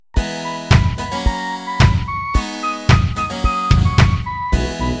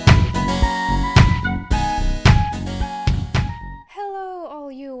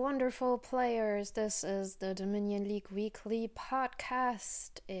wonderful players. This is the Dominion League Weekly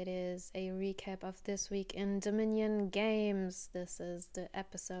podcast. It is a recap of this week in Dominion games. This is the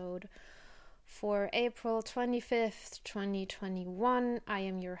episode for April 25th, 2021. I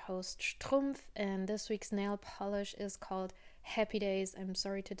am your host, Strumpf, and this week's nail polish is called Happy Days. I'm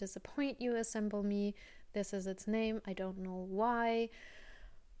sorry to disappoint you, Assemble Me. This is its name. I don't know why.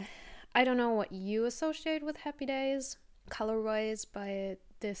 I don't know what you associate with Happy Days color-wise, but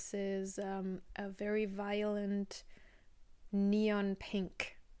this is a very violent neon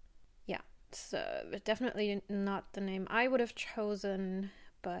pink. Yeah, so definitely not the name I would have chosen,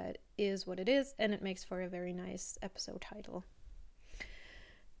 but is what it is, and it makes for a very nice episode title.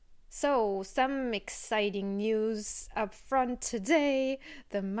 So, some exciting news up front today.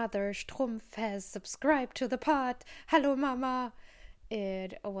 The mother Strumpf has subscribed to the pod. Hello, Mama!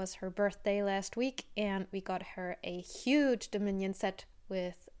 It was her birthday last week, and we got her a huge Dominion set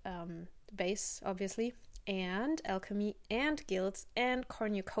with base, obviously, and alchemy, and guilds, and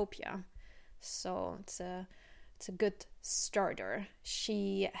cornucopia. So it's a good starter.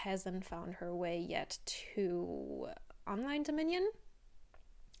 She hasn't found her way yet to online Dominion,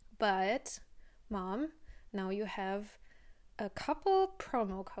 but Mom, now you have a couple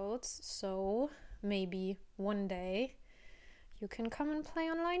promo codes, so maybe one day you can come and play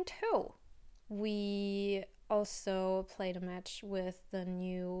online too. We also played a match with the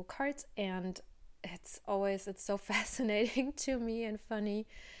new cards, and it's so fascinating to me and funny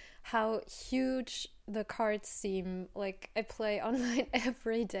how huge the cards seem. Like, I play online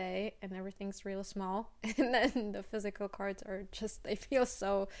every day and everything's real small, and then the physical cards are just, they feel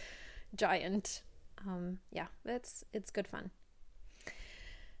so giant. It's good fun.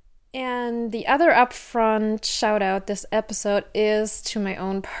 And the other upfront shout out this episode is to my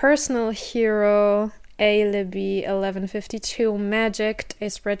own personal hero, Libby 1152 Magic, a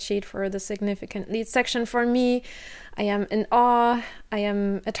spreadsheet for the significant lead section for me. I am in awe. I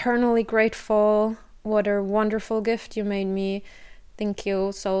am eternally grateful. What a wonderful gift you made me. Thank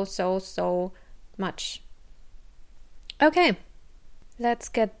you so much. Okay, let's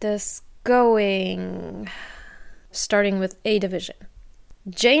get this going. Starting with A Division.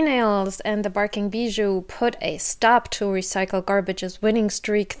 J-Nails and the Barking Bijou put a stop to Recycle Garbage's winning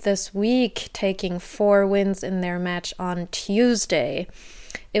streak this week, taking 4 wins in their match on Tuesday.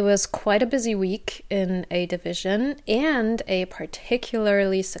 It was quite a busy week in A Division, and a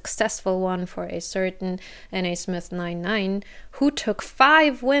particularly successful one for a certain N.A. Smith 99, who took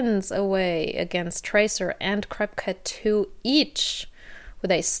 5 wins away against Tracer and Krepke 2 each. With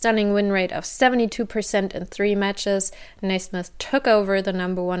a stunning win rate of 72% in 3 matches, Naismith took over the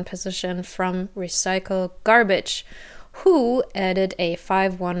number 1 position from Recycle Garbage, who added a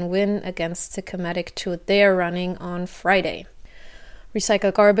 5-1 win against Sycomatic to their running on Friday.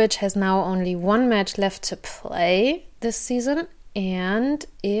 Recycle Garbage has now only 1 match left to play this season, and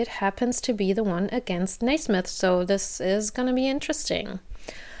it happens to be the one against Naismith, so this is going to be interesting.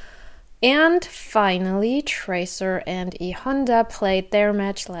 And finally, Tracer and E-Honda played their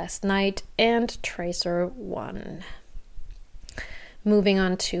match last night, and Tracer won. Moving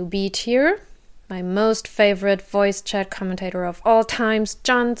on to B tier, my most favorite voice chat commentator of all times,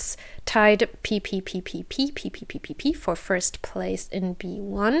 Johns, tied PPPPP for first place in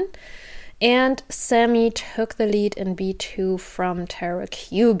B1, and Sammy took the lead in B2 from Terra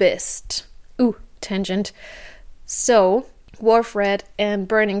Cubist. Ooh, tangent. So Wharf Red and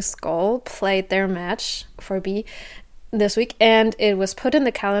Burning Skull played their match for B this week, and it was put in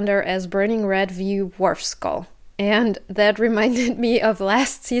the calendar as Burning Red v Wharf Skull. And that reminded me of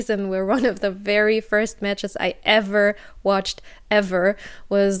last season, where one of the very first matches I ever watched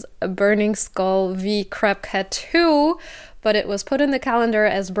was Burning Skull v Crab Cat 2, but it was put in the calendar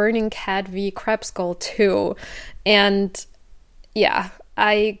as Burning Cat v Crab Skull 2. And yeah,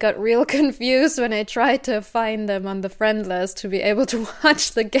 I got real confused when I tried to find them on the friend list to be able to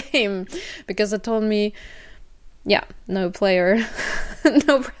watch the game, because it told me, yeah, no player,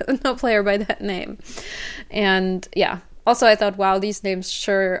 no player by that name. And yeah, also I thought, wow, these names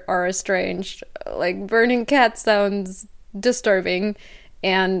sure are strange. Like, Burning Cat sounds disturbing,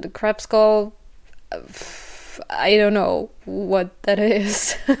 and Crab Skull, I don't know what that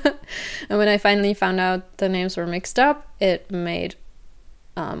is. And when I finally found out the names were mixed up, it made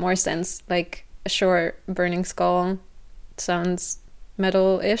more sense. Like, sure, Burning Skull sounds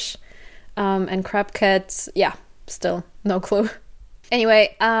metal-ish, and Crab Cats, yeah, still no clue.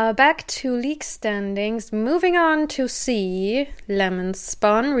 Anyway, back to league standings. Moving on to C, Lemon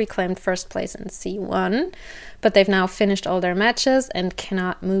Spawn reclaimed first place in C1, but they've now finished all their matches and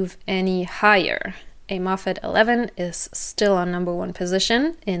cannot move any higher. A Moffat 11 is still on number 1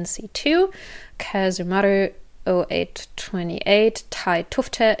 position in C2. Kazumaru 0828 tied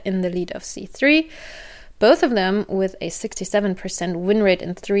Tufte in the lead of C3. Both of them with a 67% win rate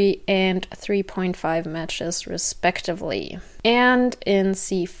in 3 and 3.5 matches, respectively. And in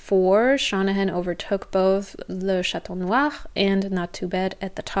C4, Shanahan overtook both Le Chateau Noir and Not Too Bad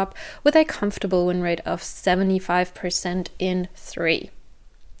at the top with a comfortable win rate of 75% in 3.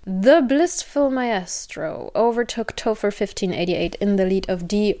 The Blissful Maestro overtook Topher 1588 in the lead of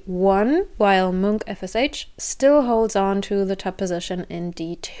D1, while Monk FSH still holds on to the top position in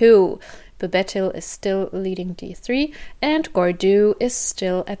D2. Bebetil is still leading D3, and Gordu is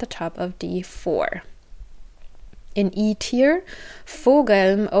still at the top of D4. In E tier,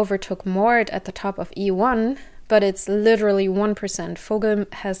 Vogelm overtook Mord at the top of E1, but it's literally 1%.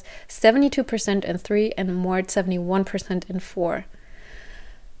 Vogelm has 72% in 3 and Mord 71% in 4.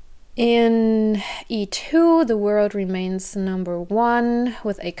 In E2, the world remains number 1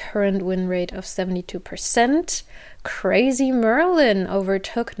 with a current win rate of 72%. Crazy Merlin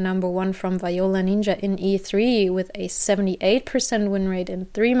overtook number 1 from Viola Ninja in E3 with a 78% win rate in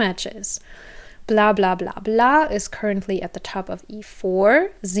 3 matches. Blah Blah Blah Blah is currently at the top of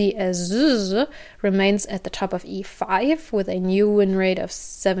E4. ZSZ remains at the top of E5 with a new win rate of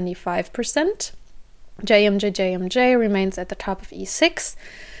 75%. JMJ remains at the top of E6.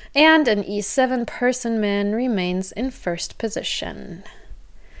 And an E7 Person Man remains in first position.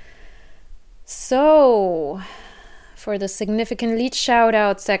 So, for the significant lead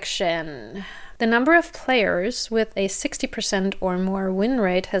shoutout section, the number of players with a 60% or more win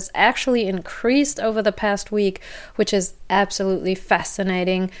rate has actually increased over the past week, which is absolutely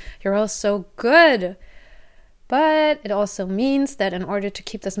fascinating. You're all so good. But it also means that in order to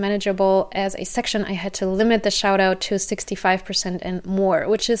keep this manageable as a section, I had to limit the shoutout to 65% and more,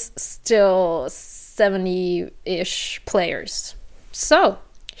 which is still 70-ish players. So,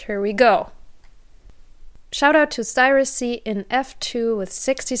 here we go. Shoutout to Cyrusy in F2 with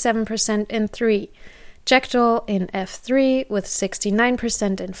 67% in 3. Jackdaw in F3 with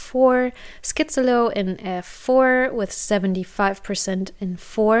 69% in 4. Schizolo in F4 with 75% in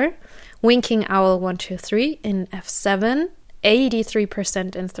 4. Winking Owl 123 in F7,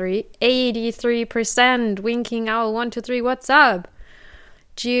 83% in 3. 83%! Winking Owl 123, what's up?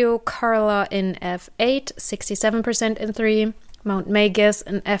 Geo Carla in F8, 67% in 3. Mount Magus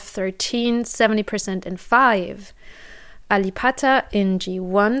in F13, 70% in 5. Alipata in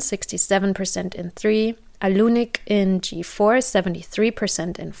G1, 67% in 3. Alunik in G4,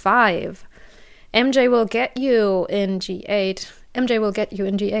 73% in 5. MJ will get you in G8.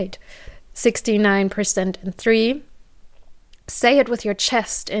 69% in 3. Say It With Your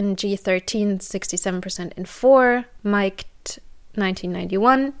Chest in G13, 67% in 4. Mike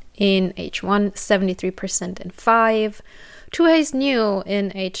 1991 in H1, 73% in 5. Tuhei's New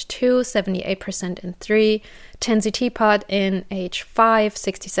in H2, 78% in 3. Tenzi Teapot in H5,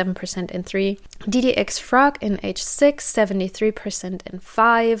 67% in 3. DDX Frog in H6, 73% in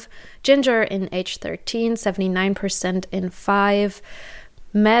 5. Ginger in H13, 79% in 5.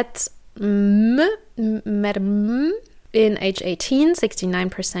 Matt in H18,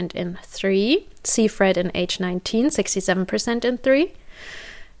 69% in 3. Seafred in H19, 67% in 3.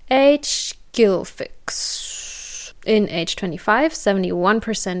 H Gilfix in H25,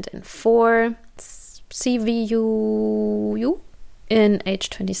 71% in 4. CVU in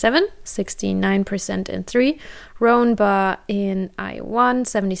H27, 69% in 3. Roanba in I1,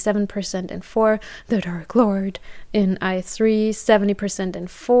 77% in 4. The Dark Lord in I3, 70% in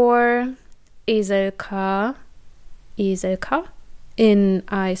 4. Ezelka in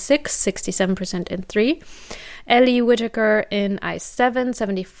I6, 67% in 3. Ellie Whittaker in I7,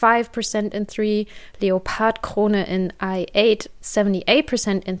 75% in 3. Leopard Krone in I8,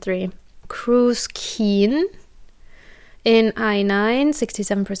 78% in 3. Cruz Keen in I9,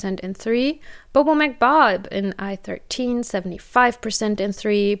 67% in 3. Bobo McBob in I13, 75% in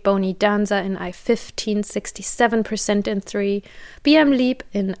 3. Boni Danza in I15, 67% in 3. BM Leap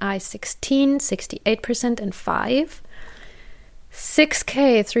in I16, 68% in 5.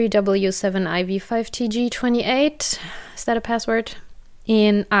 6K3W7IV5TG28, is that a password?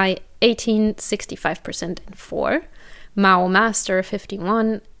 In I18, 65% in 4. Mao Master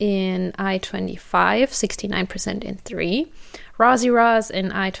 51 in I25, 69% in 3. Rozzy Roz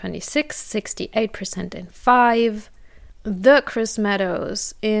in I26, 68% in 5. The Chris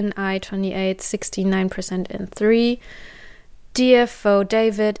Meadows in I28, 69% in 3. DFO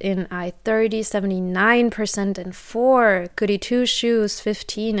David in I-30, 79% in 4. Goody Two Shoes,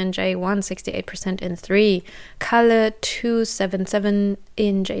 15 in J1, 68% in 3. Kalle 277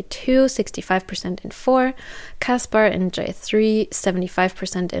 in J2, 65% in 4. Kaspar in J3,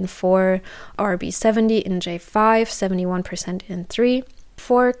 75% in 4. RB70 in J5, 71% in 3.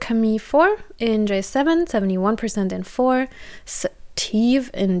 4 Camille 4 in J7, 71% in 4. Steve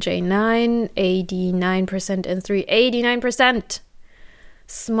in J9, 89% in 3, 89%.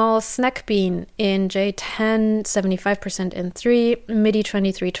 Small Snack Bean in J10, 75% in 3. MIDI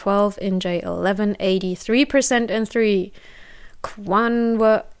 2312 in J11, 83% in 3.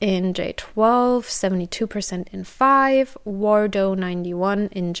 Kwanwa in J12, 72% in 5. Wardo 91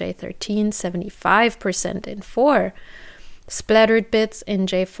 in J13, 75% in 4. Splattered Bits in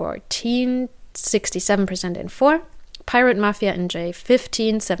J14, 67% in 4. Pirate Mafia in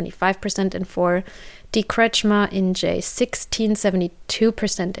J15, 75% in 4. Die Kretschmer in J16,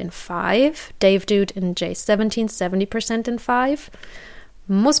 72% in 5. Dave Dude in J17, 70% in 5.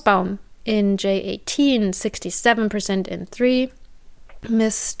 Mussbaum in J18, 67% in 3.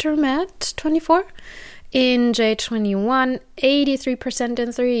 Mr. Matt, 24, in J21, 83%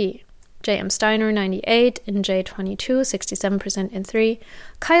 in 3. J.M. Steiner, 98, in J22, 67% in 3.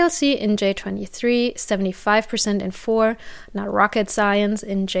 Kyle C. in J23, 75% in 4. Not Rocket Science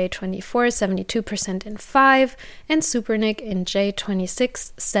in J24, 72% in 5. And Super Nick in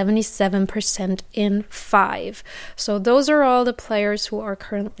J26, 77% in 5. So those are all the players who are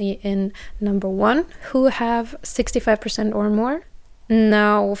currently in number 1 who have 65% or more.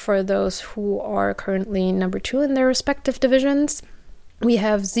 Now for those who are currently number 2 in their respective divisions, we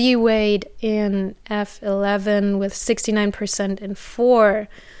have Z Wade in F11 with 69% in 4.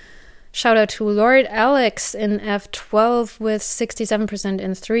 Shout out to Lord Alex in F12 with 67%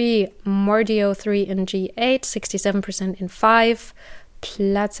 in 3. Mordio 3 in G8, 67% in 5.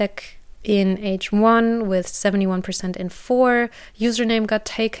 Platzek in H1 with 71% in 4. Username got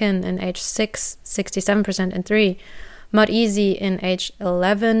taken in H6, 67% in 3. Mod Easy in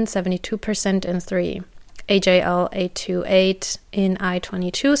H11, 72% in 3. AJL 828 in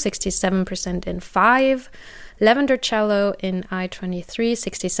I-22, 67% in 5. Lavender Cello in I-23,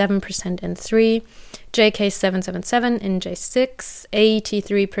 67% in 3. JK777 in J6,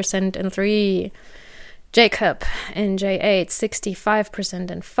 83% in 3. Jacob in J8,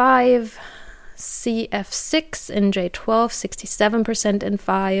 65% in 5. CF6 in J12, 67% in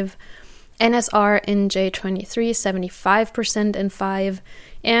 5. NSR in J23, 75% in 5.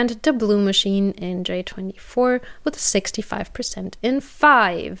 And the Blue Machine in J24 with 65% in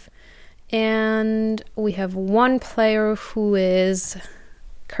 5. And we have one player who is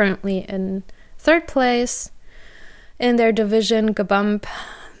currently in 3rd place in their division, Gabump,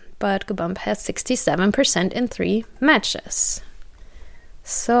 but Gabump has 67% in 3 matches.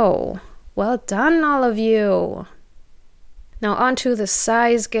 So, well done all of you. Now on to the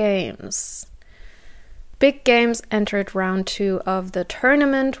size games. Big Games entered round 2 of the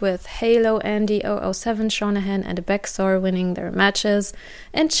tournament with Halo, Andy, 007, Shanahan, and Bexor winning their matches,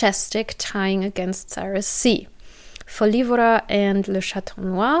 and Chestic tying against Cyrus C. Folivora and Le Chateau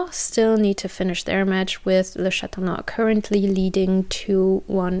Noir still need to finish their match, with Le Chateau Noir currently leading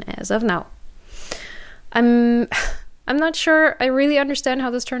 2-1 as of now. I'm not sure I really understand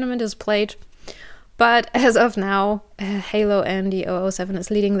how this tournament is played. But as of now, Halo Andy 007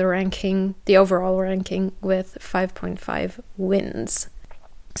 is leading the overall ranking, with 5.5 wins.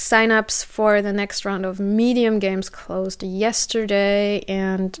 Sign-ups for the next round of medium games closed yesterday,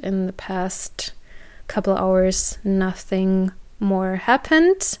 and in the past couple hours, nothing more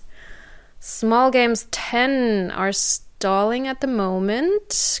happened. Small games 10 are stalling at the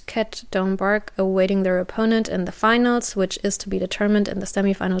moment. Cat Don't Bark awaiting their opponent in the finals, which is to be determined in the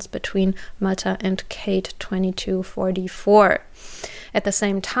semifinals between Malta and Kate 2244. At the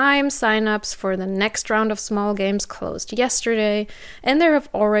same time, sign-ups for the next round of small games closed yesterday, and there have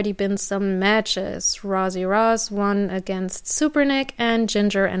already been some matches. Rozzy Roz won against Super Nick, and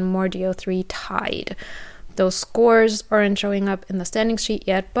Ginger and Mordio 3 tied. Those scores aren't showing up in the standing sheet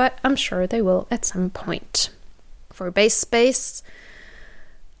yet, but I'm sure they will at some point. For Base Space,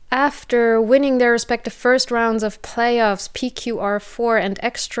 after winning their respective first rounds of playoffs, PQR4 and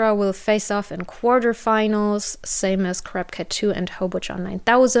Extra will face off in quarterfinals, same as Crabcat 2 and Hobojan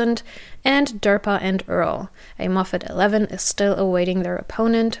 9000, and Derpa and Earl. A Moffat 11 is still awaiting their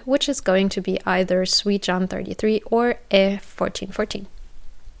opponent, which is going to be either Sweet John 33 or E1414.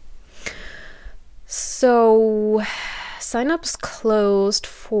 So, sign-ups closed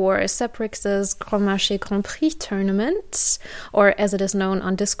for Seprix's Grand Marché Grand Prix tournament, or as it is known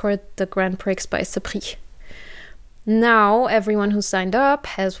on Discord, the Grand Prix by Sepri. Now, everyone who signed up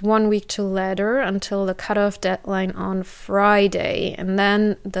has 1 week to ladder until the cutoff deadline on Friday. And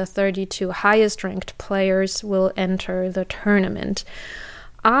then the 32 highest ranked players will enter the tournament.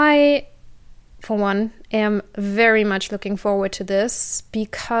 I, for one, am very much looking forward to this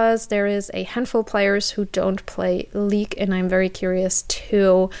because there is a handful of players who don't play League, and I'm very curious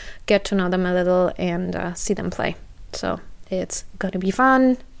to get to know them a little and see them play. So it's gonna be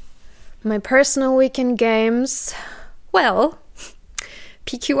fun. My personal weekend games, well,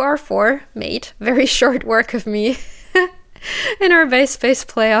 PQR4 made very short work of me in our base space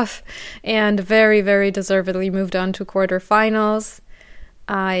playoff and very, very deservedly moved on to quarterfinals.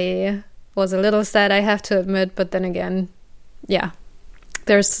 I was a little sad, I have to admit, but then again, yeah,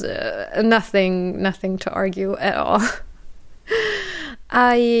 there's nothing to argue at all.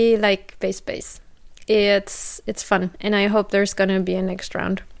 I like base space. It's fun, and I hope there's gonna be a next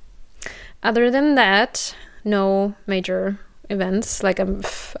round. Other than that, no major events. Like I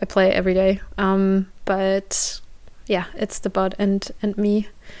play every day. But yeah, it's the bot and me.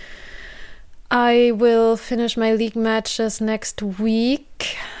 I will finish my League matches next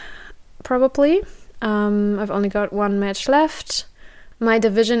week, probably. I've only got 1 match left. My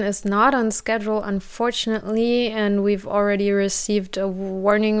division is not on schedule, unfortunately, and we've already received a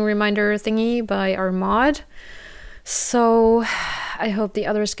warning reminder thingy by our mod. So I hope the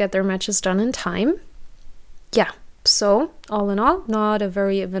others get their matches done in time. Yeah, so all in all, not a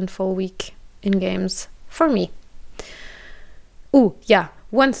very eventful week in games for me. Ooh, yeah,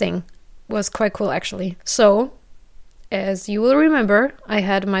 one thing was quite cool actually. So, as you will remember, I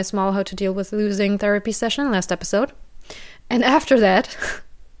had my small how to deal with losing therapy session last episode. And after that,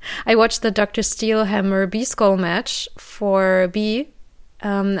 I watched the Dr. Steelhammer B-Skull match for B.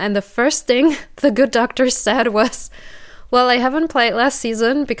 And the first thing the good doctor said was, well, I haven't played last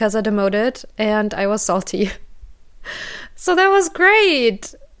season because I demoted and I was salty. So that was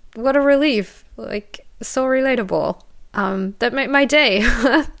great. What a relief. Like, so relatable. That made my day.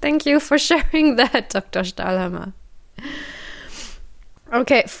 Thank you for sharing that, Dr. Stahlhammer.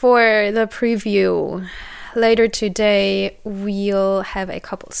 Okay, for the preview. Later today, we'll have a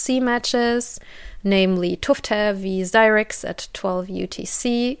couple C matches, namely Tufte v Zyrex at 12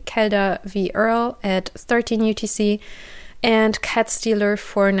 UTC, Kelda v Earl at 13 UTC, and Catstealer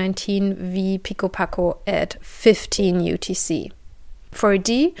 419 v Pico Paco at 15 UTC. For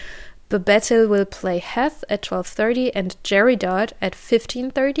D, Babettil will play Heth at 12:30 and Geridot at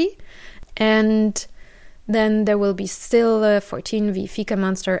 15:30, and then there will be still 14 v Fika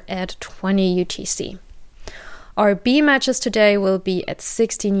Monster at 20 UTC. Our B matches today will be at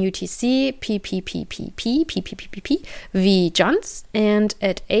 16 UTC, PPPPP v Johns, and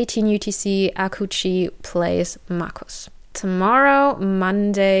at 18 UTC, Akuchi plays Marcos. Tomorrow,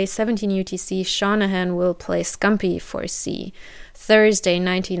 Monday, 17 UTC, Shanahan will play Scumpy for C. Thursday,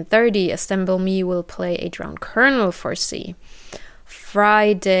 19:30, Assemble Me will play a Drowned Colonel for C.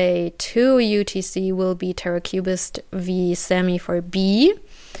 Friday, 2 UTC will be Terracubist v Sammy for B.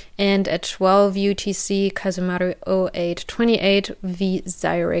 And at 12 UTC, Kazumaru 0828 v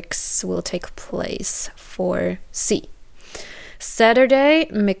Zyrex will take place for C. Saturday,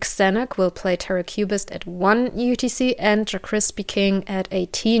 Mixenac will play Terracubist at 1 UTC and Crispy King at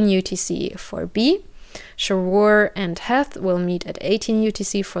 18 UTC for B. Sharur and Heth will meet at 18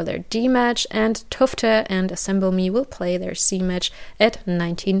 UTC for their D match, and Tufte and Assemble Me will play their C match at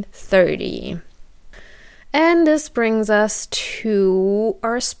 19:30. And this brings us to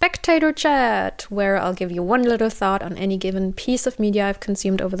our spectator chat, where I'll give you one little thought on any given piece of media I've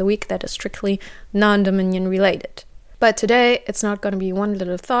consumed over the week that is strictly non-Dominion related. But today, it's not going to be one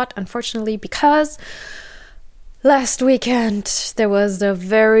little thought, unfortunately, because last weekend there was the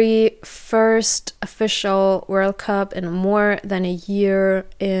very first official World Cup in more than a year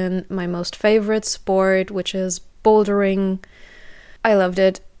in my most favorite sport, which is bouldering. I loved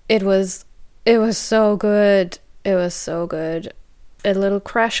it. It was so good. It was so good. A little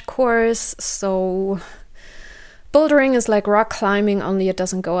crash course. So bouldering is like rock climbing, only it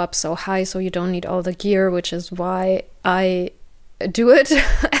doesn't go up so high, so you don't need all the gear, which is why I do it.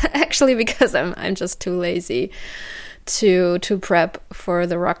 Actually, because I'm just too lazy to prep for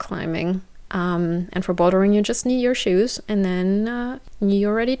the rock climbing. And for bouldering, you just need your shoes, and then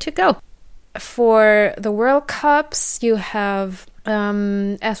you're ready to go. For the World Cups, you have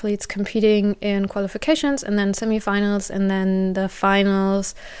athletes competing in qualifications and then semifinals, and then the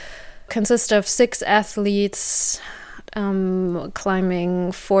finals consist of 6 athletes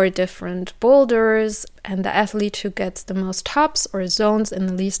climbing 4 different boulders, and the athlete who gets the most tops or zones in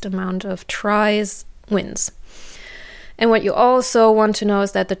the least amount of tries wins. And what you also want to know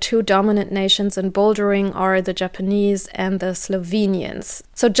is that the two dominant nations in bouldering are the Japanese and the Slovenians.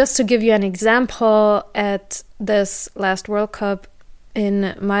 So just to give you an example, at this last World Cup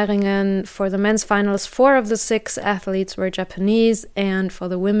in Meiringen, for the men's finals, 4 of the 6 athletes were Japanese, and for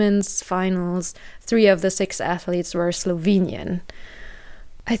the women's finals, 3 of the 6 athletes were Slovenian.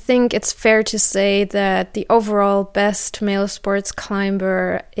 I think it's fair to say that the overall best male sports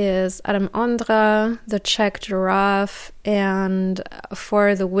climber is Adam Ondra, the Czech Giraffe, and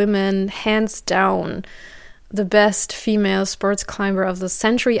for the women, hands down, the best female sports climber of the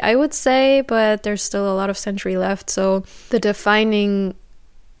century, I would say, but there's still a lot of century left. So the defining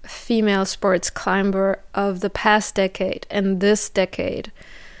female sports climber of the past decade and this decade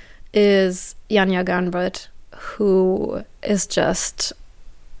is Janja Garnbret, who is just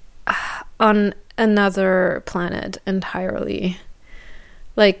on another planet entirely.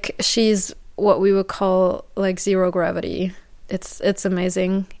 Like, she's what we would call like zero gravity. It's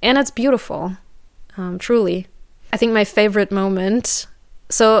amazing, and it's beautiful, truly. I think my favorite moment,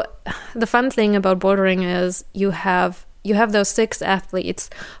 so the fun thing about bouldering is you have those 6 athletes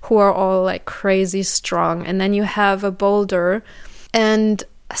who are all like crazy strong, and then you have a boulder, and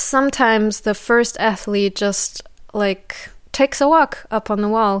sometimes the first athlete just like takes a walk up on the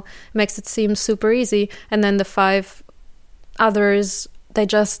wall, makes it seem super easy, and then the 5 others, they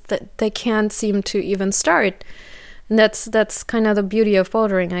can't seem to even start. And that's kind of the beauty of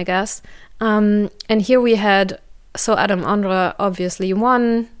bouldering, I guess. And here we had, so Adam Ondra obviously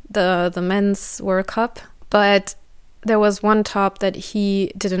won the men's World Cup, but there was one top that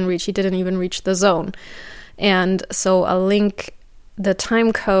he didn't reach. He didn't even reach the zone. And so I'll link the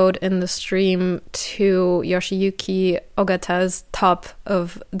time code in the stream to Yoshiyuki Ogata's top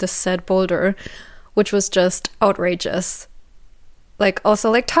of the said boulder, which was just outrageous. Like, also,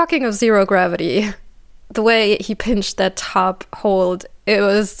 like, talking of zero gravity, the way he pinched that top hold, he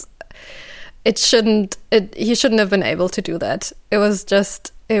shouldn't have been able to do that. It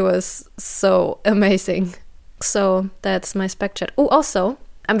was so amazing. So that's my spec chat. Oh, also,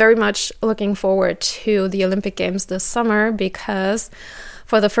 I'm very much looking forward to the Olympic Games this summer, because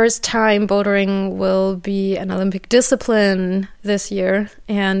for the first time, bouldering will be an Olympic discipline this year.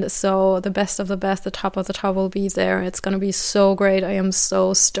 And so the best of the best, the top of the top will be there. It's going to be so great. I am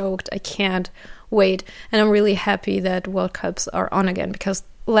so stoked. I can't wait. And I'm really happy that World Cups are on again, because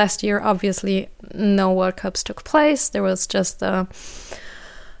last year, obviously, no World Cups took place. There was just the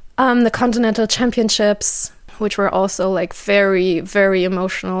Continental Championships, which were also like very, very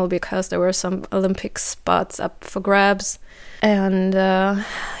emotional because there were some Olympic spots up for grabs. And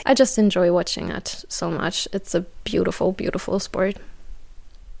I just enjoy watching it so much. It's a beautiful, beautiful sport.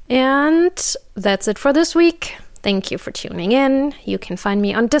 And that's it for this week. Thank you for tuning in. You can find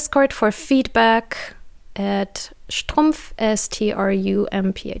me on Discord for feedback at Strumpf,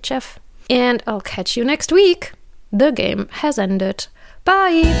 STRUMPHF. And I'll catch you next week. The game has ended.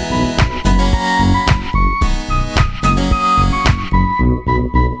 Bye!